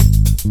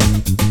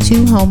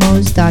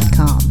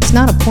twohomos.com. It's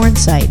not a porn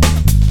site.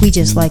 We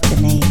just like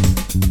the name.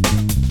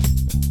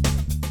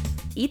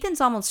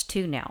 Ethan's almost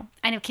 2 now.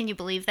 I know. Can you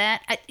believe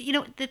that?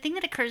 The thing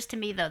that occurs to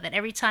me, though, that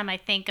every time I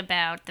think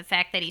about the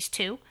fact that he's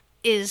 2,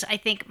 is I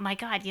think, my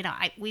God,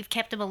 we've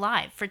kept him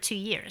alive for 2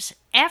 years.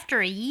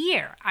 After a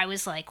year, I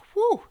was like,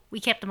 whoo, we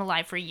kept him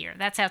alive for a year.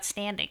 That's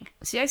outstanding.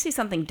 See, I see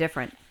something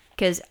different.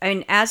 Because,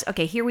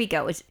 here we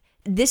go.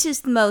 This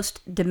is the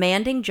most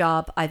demanding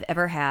job I've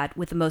ever had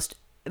with the most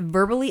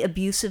verbally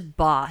abusive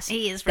boss.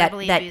 He is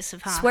verbally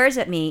abusive, huh? Swears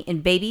at me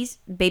in baby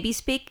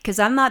speak, because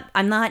I'm not,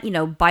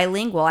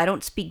 bilingual. I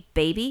don't speak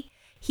baby.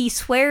 He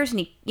swears and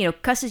he,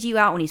 cusses you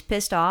out when he's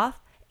pissed off.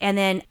 And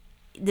then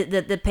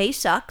the pay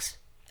sucks.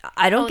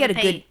 I don't get a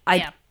good,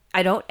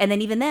 I don't. And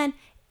then even then,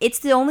 it's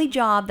the only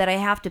job that I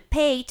have to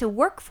pay to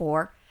work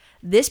for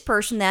this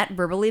person that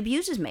verbally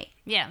abuses me.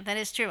 Yeah, that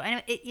is true.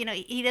 I know,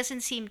 he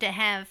doesn't seem to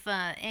have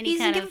any he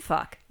doesn't give a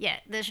fuck. Yeah,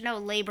 there's no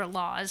labor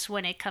laws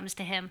when it comes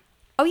to him.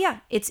 Oh, yeah.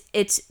 It's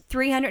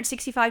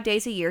 365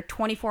 days a year,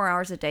 24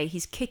 hours a day.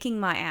 He's kicking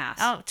my ass.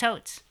 Oh,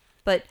 totes.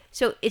 But,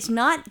 so it's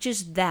not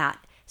just that.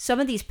 Some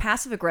of these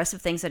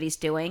passive-aggressive things that he's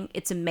doing,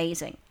 it's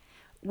amazing.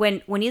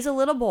 When he's a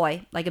little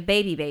boy, like a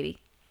baby,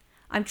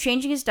 I'm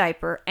changing his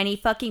diaper, and he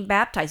fucking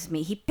baptizes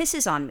me. He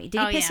pisses on me.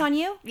 Did he piss on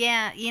you?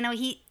 Yeah.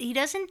 He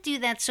doesn't do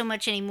that so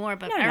much anymore,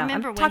 but No, I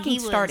remember I'm when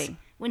starting.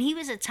 When he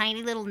was a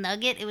tiny little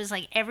nugget, it was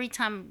like every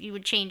time you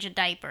would change a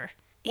diaper,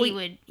 all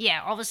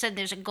of a sudden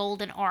there's a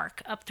golden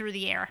arc up through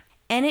the air.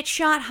 And it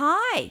shot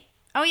high.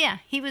 Oh yeah,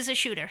 he was a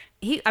shooter.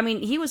 He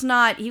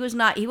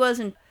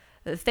wasn't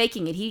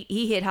faking it.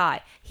 He hit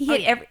high.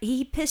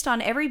 He pissed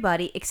on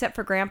everybody except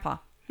for Grandpa.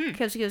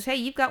 Because he goes, hey,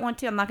 you've got one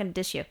too. I'm not going to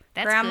diss you.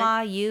 That's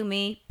Grandma, good. You,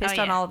 me, pissed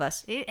on all of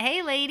us.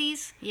 Hey,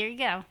 ladies, here you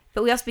go.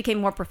 But we also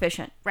became more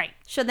proficient. Right.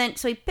 So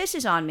he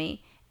pisses on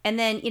me, and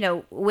then,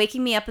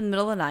 waking me up in the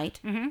middle of the night.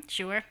 Mm-hmm.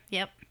 Sure.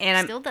 Yep.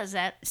 And Still does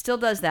that. Still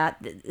does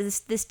that.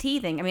 This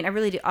teething. I mean, I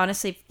really do.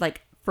 Honestly,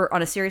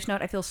 on a serious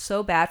note, I feel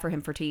so bad for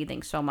him for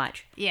teething so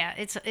much. Yeah,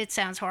 it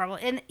sounds horrible.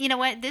 And you know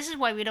what? This is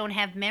why we don't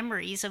have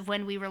memories of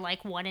when we were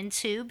like 1 and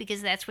 2,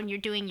 because that's when you're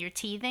doing your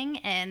teething.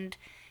 And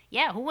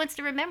yeah, who wants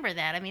to remember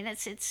that? I mean, it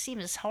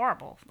seems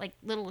horrible. Like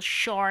little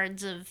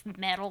shards of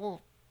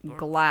metal,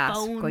 glass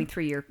bone going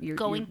through your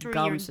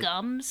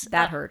gums.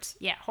 That hurts.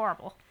 Yeah,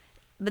 horrible.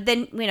 But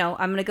then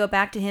I'm gonna go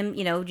back to him.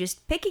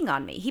 Just picking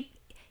on me. He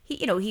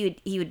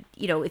would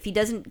if he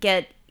doesn't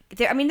get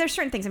there. I mean, there's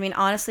certain things. I mean,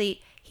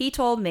 honestly. He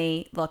told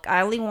me, look,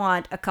 I only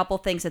want a couple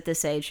things at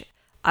this age.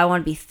 I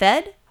want to be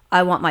fed,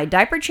 I want my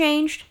diaper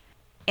changed,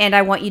 and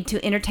I want you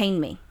to entertain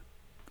me.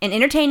 And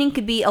entertaining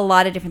could be a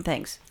lot of different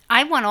things.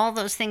 I want all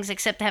those things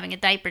except having a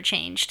diaper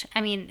changed.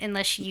 I mean,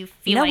 unless you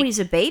feel like when he's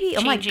a baby?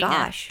 Oh my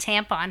gosh. A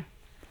tampon.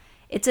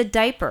 It's a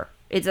diaper.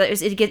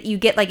 You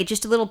get like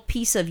just a little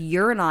piece of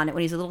urine on it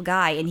when he's a little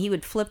guy, and he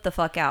would flip the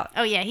fuck out.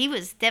 Oh yeah, he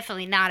was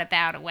definitely not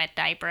about a wet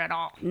diaper at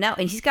all. No,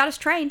 and he's got us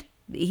trained.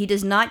 He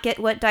does not get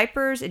wet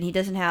diapers, and he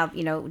doesn't have,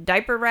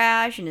 diaper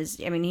rash, and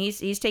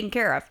he's taken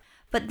care of.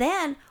 But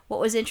then what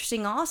was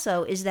interesting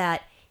also is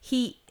that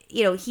he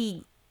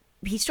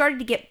started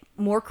to get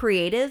more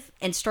creative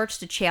and starts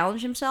to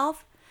challenge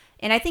himself.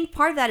 And I think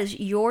part of that is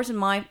yours and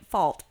my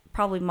fault,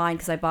 probably mine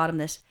because I bought him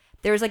this.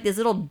 There was like this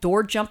little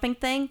door jumping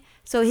thing.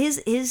 So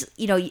his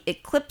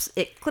it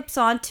clips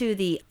onto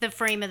the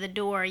frame of the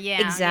door. Yeah,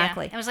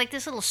 exactly. Yeah. It was like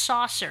this little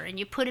saucer, and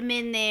you put him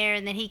in there,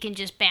 and then he can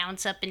just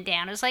bounce up and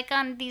down. It was like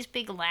on these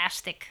big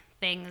elastic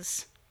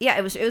things. Yeah,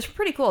 it was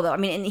pretty cool though. I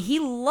mean, and he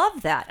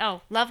loved that.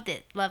 Oh, loved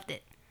it.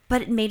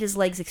 But it made his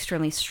legs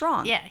extremely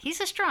strong. Yeah,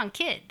 he's a strong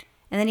kid.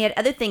 And then he had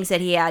other things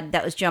that he had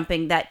that was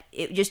jumping that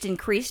it just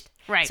increased.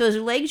 Right. So his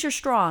legs are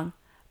strong,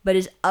 but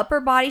his upper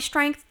body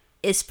strength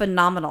is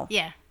phenomenal.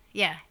 Yeah.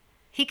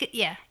 He could.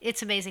 Yeah,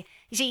 it's amazing.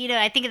 You see,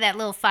 I think of that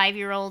little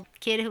 5-year-old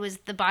kid who was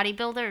the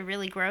bodybuilder,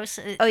 really gross.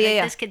 Oh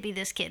yeah. This could be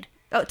this kid.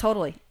 Oh,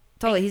 totally.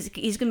 Right.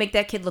 He's gonna make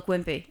that kid look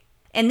wimpy.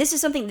 And this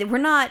is something that we're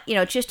not,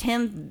 just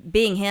him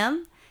being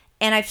him.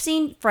 And I've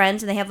seen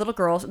friends and they have little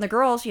girls, and the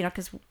girls,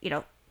 because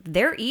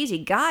they're easy.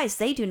 Guys,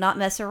 they do not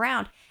mess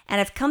around. And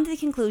I've come to the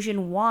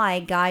conclusion why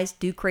guys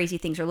do crazy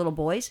things or little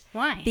boys.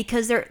 Why?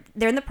 Because they're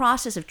in the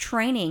process of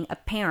training a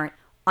parent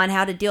on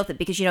how to deal with it.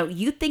 Because,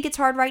 you think it's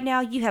hard right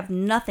now. You have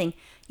nothing.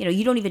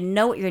 You don't even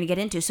know what you're going to get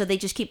into. So they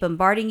just keep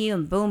bombarding you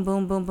and boom,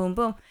 boom, boom, boom,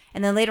 boom.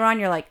 And then later on,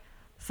 you're like,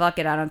 fuck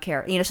it, I don't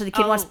care. So the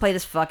kid wants to play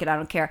this, fuck it, I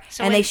don't care.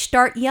 So and they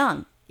start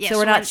young. Yeah, so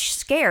we're not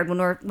scared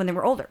when they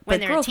were older. But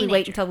girls, we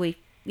wait until we,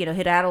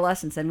 hit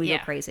adolescence and we go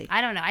crazy.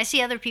 I don't know. I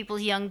see other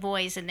people's young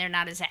boys and they're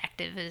not as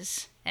active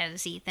as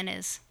Ethan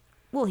is.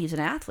 Well, he's an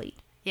athlete.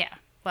 Yeah.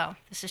 Well,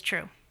 this is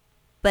true.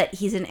 But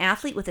he's an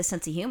athlete with a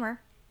sense of humor.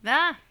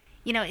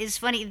 It's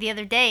funny. The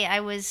other day I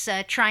was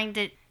trying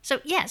to.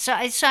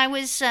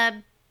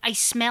 I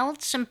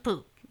smelled some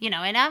poop.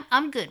 And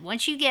I'm good.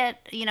 Once you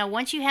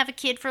have a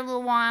kid for a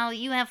little while,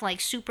 you have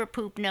like super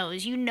poop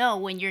nose. You know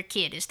when your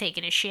kid is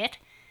taking a shit.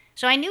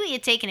 So I knew he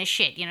had taken a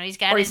shit. He's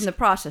got. Or he's in the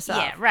process of.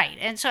 Yeah, right.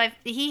 And so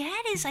he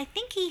had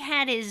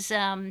his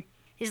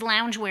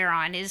loungewear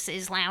on,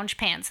 his lounge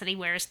pants that he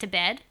wears to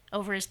bed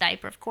over his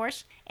diaper, of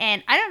course.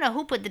 And I don't know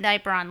who put the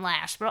diaper on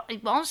last, but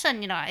all of a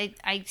sudden,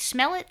 I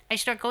smell it. I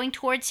start going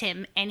towards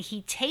him, and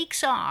he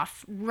takes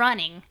off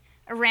running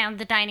around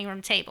the dining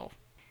room table.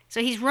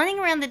 So he's running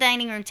around the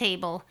dining room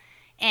table,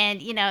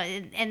 and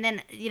and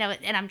then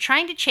and I'm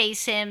trying to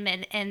chase him,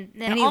 and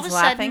then all of a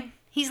sudden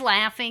he's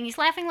laughing. He's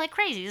laughing like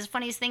crazy. It's the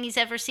funniest thing he's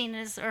ever seen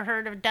or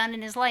heard or done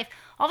in his life.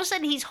 All of a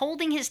sudden he's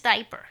holding his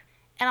diaper.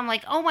 And I'm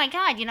like, oh my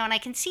God, and I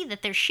can see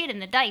that there's shit in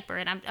the diaper.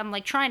 And I'm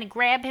like trying to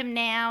grab him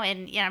now,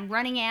 and I'm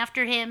running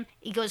after him.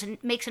 He goes and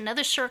makes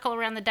another circle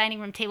around the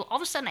dining room table. All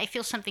of a sudden I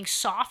feel something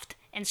soft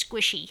and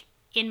squishy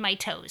in my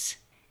toes.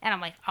 And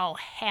I'm like, oh,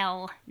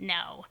 hell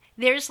no.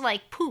 There's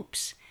like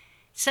poops.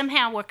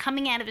 Somehow we're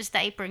coming out of his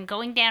diaper and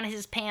going down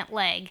his pant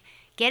leg,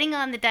 getting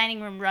on the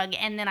dining room rug,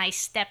 and then I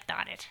stepped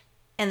on it.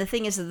 And the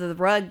thing is that the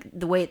rug,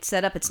 the way it's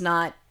set up, it's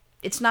not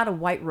a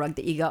white rug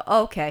that you go,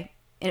 oh, okay.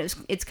 And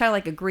it's kind of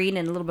like a green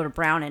and a little bit of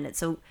brown in it.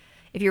 So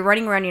if you're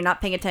running around and you're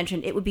not paying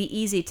attention, it would be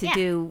easy to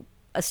do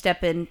a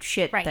step in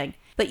shit thing.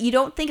 But you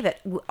don't think of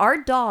it.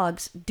 Our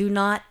dogs do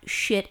not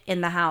shit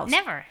in the house.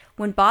 Never.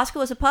 When Bosco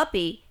was a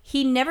puppy,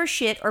 he never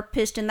shit or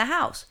pissed in the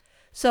house.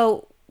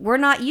 So we're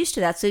not used to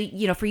that. So,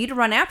 for you to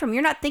run after him,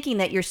 you're not thinking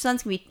that your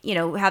son's going to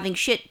be, having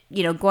shit,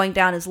 going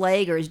down his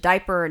leg or his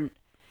diaper, and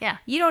yeah,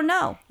 you don't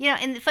know.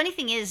 And the funny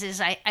thing is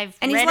I've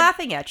and he's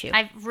laughing at you.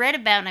 I've read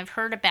about and I've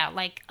heard about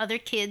like other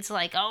kids,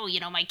 like, oh,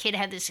 my kid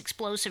had this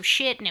explosive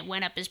shit and it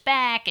went up his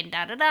back and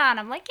da da da. And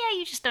I'm like, yeah,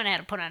 you just don't know how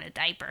to put on a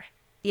diaper.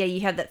 Yeah,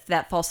 you have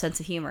that false sense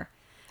of humor,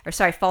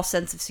 false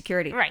sense of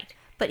security. Right.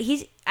 But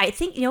I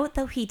think, what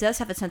though, he does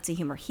have a sense of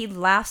humor. He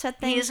laughs at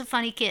things. He is a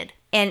funny kid.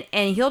 And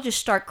he'll just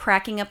start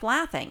cracking up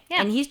laughing.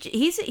 Yeah. And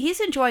he's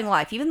enjoying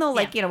life, even though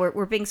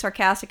we're being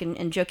sarcastic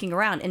and joking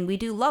around, and we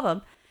do love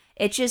him.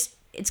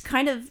 It's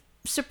kind of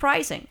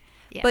surprising.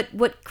 Yeah. But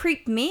what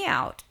creeped me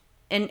out,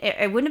 and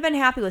I wouldn't have been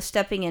happy with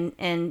stepping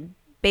in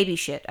baby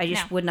shit. I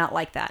just would not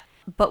like that.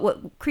 But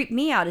what creeped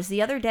me out is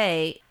the other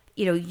day,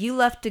 you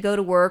left to go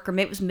to work, or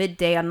maybe it was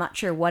midday, I'm not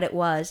sure what it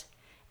was.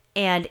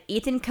 And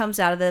Ethan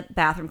comes out of the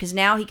bathroom because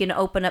now he can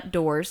open up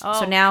doors. Oh,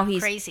 so now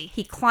he's crazy.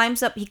 He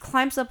climbs up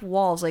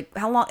walls. Like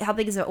how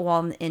big is that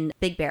wall in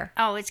Big Bear?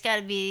 Oh, it's got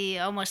to be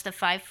almost a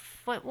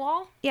 5-foot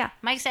wall. Yeah.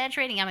 Am I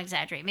exaggerating? I'm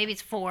exaggerating. Maybe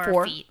it's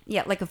 4 feet.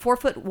 Yeah, like a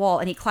 4-foot wall,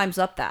 and he climbs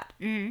up that.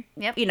 Mm-hmm.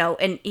 Yep.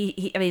 And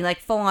he like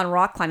full on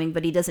rock climbing,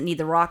 but he doesn't need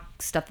the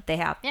rock stuff that they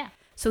have. Yeah.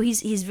 So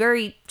he's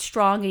very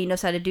strong, and he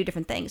knows how to do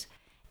different things.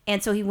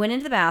 And so he went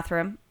into the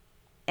bathroom,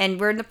 and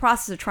we're in the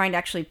process of trying to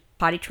actually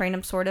potty train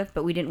him, sort of,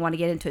 but we didn't want to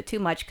get into it too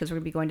much because we're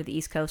going to be going to the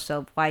East Coast,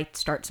 so why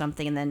start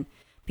something and then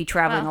be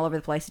traveling all over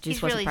the place? It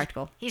just wasn't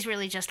practical. He's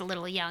really just a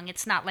little young.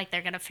 It's not like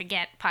they're going to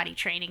forget potty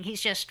training. He's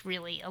just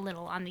really a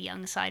little on the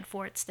young side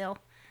for it still.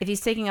 If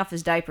he's taking off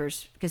his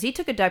diapers, because he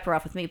took a diaper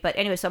off with me, but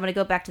anyway, so I'm going to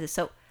go back to this.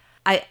 So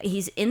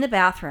he's in the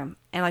bathroom,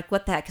 and like,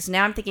 what the heck? Because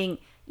now I'm thinking,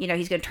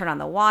 he's going to turn on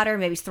the water,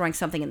 maybe he's throwing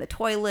something in the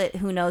toilet,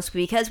 who knows?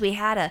 Because we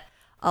had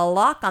a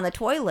lock on the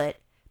toilet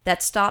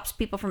that stops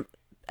people from,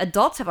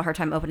 adults have a hard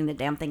time opening the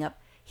damn thing up.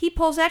 He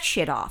pulls that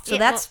shit off. So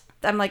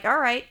I'm like, all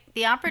right.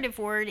 The operative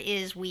word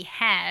is we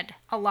had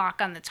a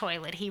lock on the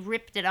toilet. He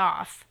ripped it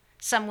off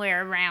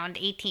somewhere around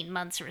 18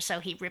 months or so.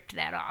 He ripped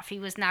that off. He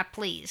was not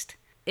pleased.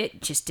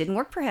 It just didn't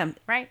work for him.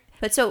 Right.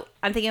 But so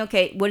I'm thinking,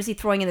 okay, what is he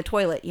throwing in the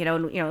toilet?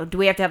 Do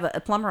we have to have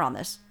a plumber on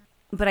this?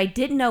 But I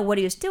didn't know what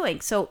he was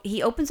doing. So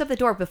he opens up the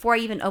door before I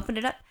even opened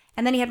it up.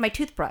 And then he had my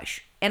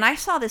toothbrush. And I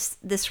saw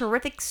this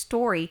horrific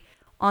story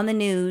on the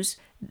news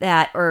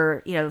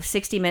or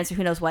 60 Minutes or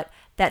who knows what,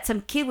 that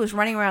some kid was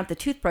running around with the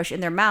toothbrush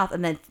in their mouth,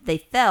 and then they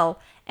fell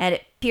and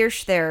it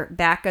pierced their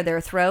back of their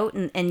throat,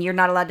 and you're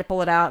not allowed to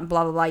pull it out, and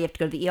blah blah blah, you have to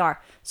go to the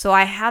ER. So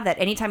I have that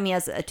anytime he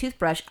has a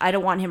toothbrush. I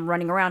don't want him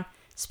running around,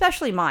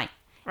 especially mine.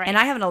 Right. And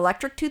I have an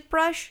electric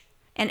toothbrush,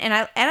 and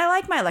I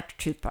like my electric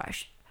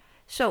toothbrush.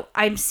 So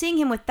I'm seeing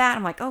him with that.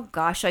 I'm like, oh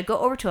gosh. So I go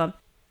over to him,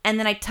 and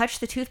then I touch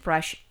the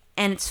toothbrush,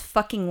 and it's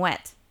fucking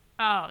wet.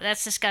 Oh,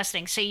 that's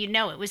disgusting. So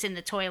it was in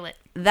the toilet.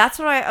 That's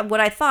what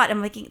I thought.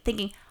 I'm like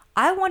thinking,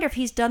 I wonder if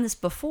he's done this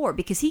before,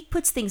 because he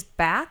puts things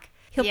back.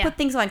 He'll put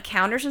things on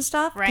counters and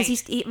stuff. Right.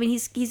 Because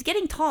he's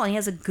getting tall and he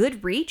has a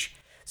good reach.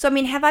 So I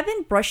mean, have I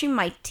been brushing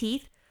my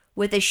teeth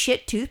with a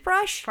shit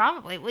toothbrush?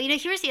 Probably. Well,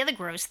 here's the other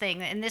gross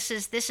thing, and this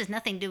is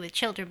nothing to do with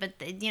children,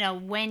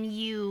 but when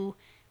you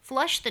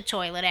flush the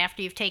toilet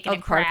after you've taken a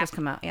crap. Particles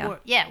come out,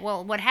 yeah.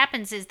 Well, what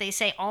happens is they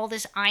say all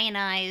this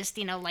ionized,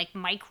 like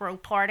micro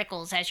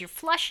particles, as you're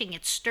flushing,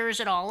 it stirs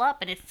it all up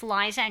and it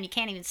flies out and you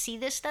can't even see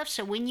this stuff.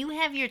 So when you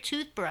have your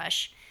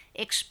toothbrush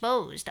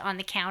exposed on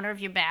the counter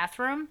of your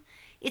bathroom,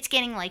 it's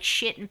getting like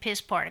shit and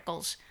piss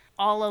particles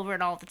all over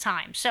it all the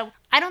time. So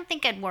I don't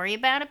think I'd worry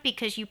about it,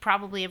 because you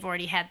probably have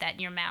already had that in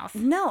your mouth.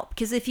 No,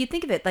 because if you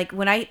think of it, like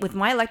with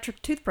my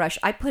electric toothbrush,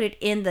 I put it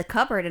in the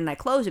cupboard and I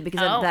close it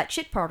because of that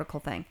shit particle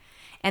thing.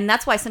 And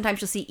that's why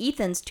sometimes you'll see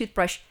Ethan's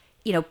toothbrush,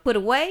 put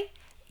away,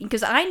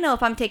 because I know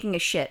if I'm taking a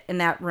shit in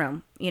that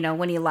room,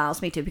 when he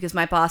allows me to, because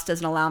my boss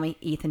doesn't allow me,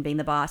 Ethan being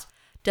the boss,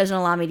 doesn't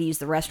allow me to use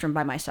the restroom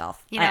by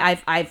myself.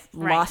 I've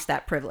lost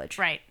that privilege.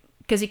 Right.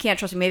 Because you can't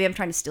trust me. Maybe I'm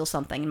trying to steal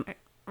something.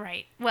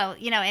 Right. Well,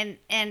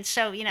 and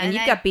so, And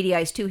you've got beady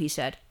eyes too, he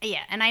said.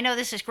 Yeah, and I know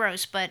this is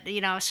gross, but,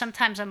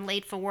 sometimes I'm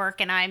late for work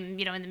and I'm,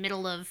 in the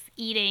middle of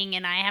eating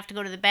and I have to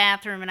go to the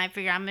bathroom and I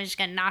figure I'm just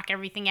going to knock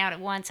everything out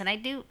at once. And I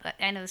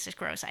know this is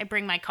gross. I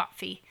bring my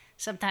coffee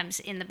sometimes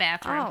in the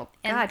bathroom. Oh,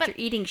 God, you're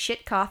eating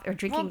shit coffee or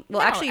drinking.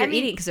 Well, no, actually, you're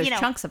eating because there's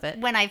chunks of it.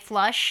 When I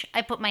flush,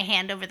 I put my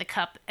hand over the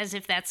cup as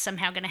if that's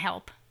somehow going to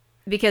help.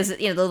 Because,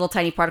 the little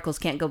tiny particles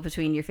can't go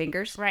between your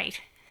fingers. Right.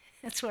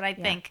 That's what I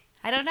think.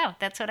 I don't know.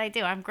 That's what I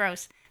do. I'm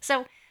gross.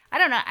 So, I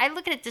don't know. I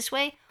look at it this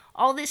way.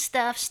 All this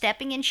stuff,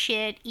 stepping in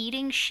shit,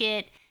 eating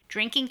shit,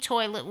 drinking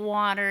toilet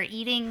water,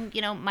 eating,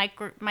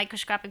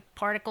 microscopic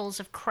particles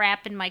of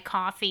crap in my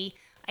coffee.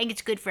 I think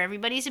it's good for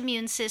everybody's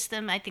immune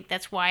system. I think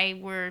that's why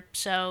we're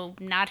so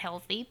not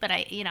healthy. But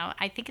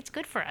I think it's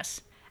good for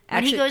us.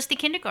 When he goes to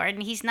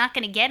kindergarten, he's not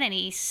going to get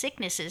any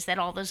sicknesses that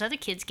all those other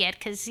kids get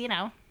because,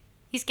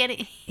 he's going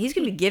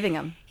to be giving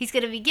them. He's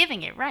going to be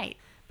giving it, right.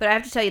 But I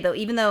have to tell you, though,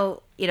 even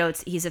though,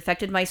 he's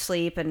affected my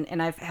sleep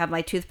and I have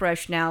my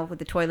toothbrush now with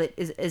the toilet,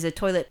 is a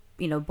toilet,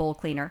 bowl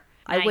cleaner.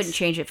 Nice. I wouldn't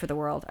change it for the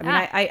world. I mean,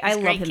 I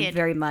love him kid.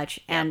 Very much.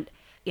 Yep. And,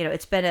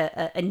 it's been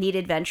a neat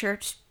adventure.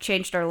 It's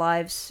changed our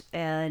lives.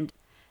 And,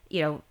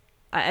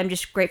 I'm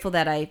just grateful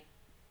that I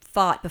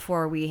fought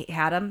before we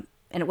had him.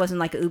 And it wasn't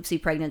like an oopsie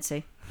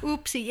pregnancy.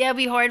 Oopsie, yeah,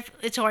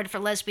 it's hard for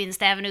lesbians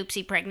to have an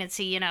oopsie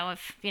pregnancy,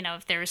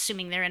 if they're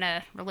assuming they're in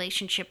a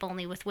relationship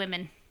only with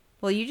women.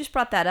 Well, you just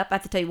brought that up. I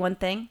have to tell you one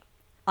thing.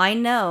 I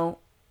know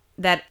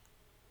that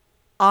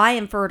I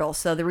am fertile,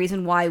 so the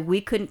reason why we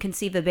couldn't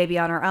conceive a baby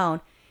on our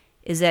own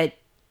is that,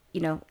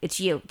 it's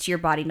you. It's your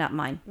body, not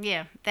mine.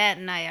 Yeah, that,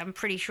 and I'm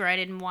pretty sure I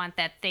didn't want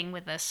that thing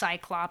with a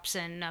cyclops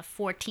and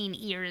 14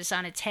 ears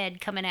on its head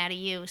coming out of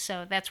you,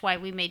 so that's why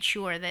we made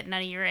sure that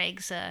none of your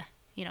eggs,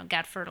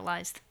 got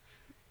fertilized.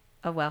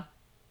 Oh, well.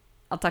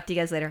 I'll talk to you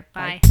guys later.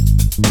 Bye.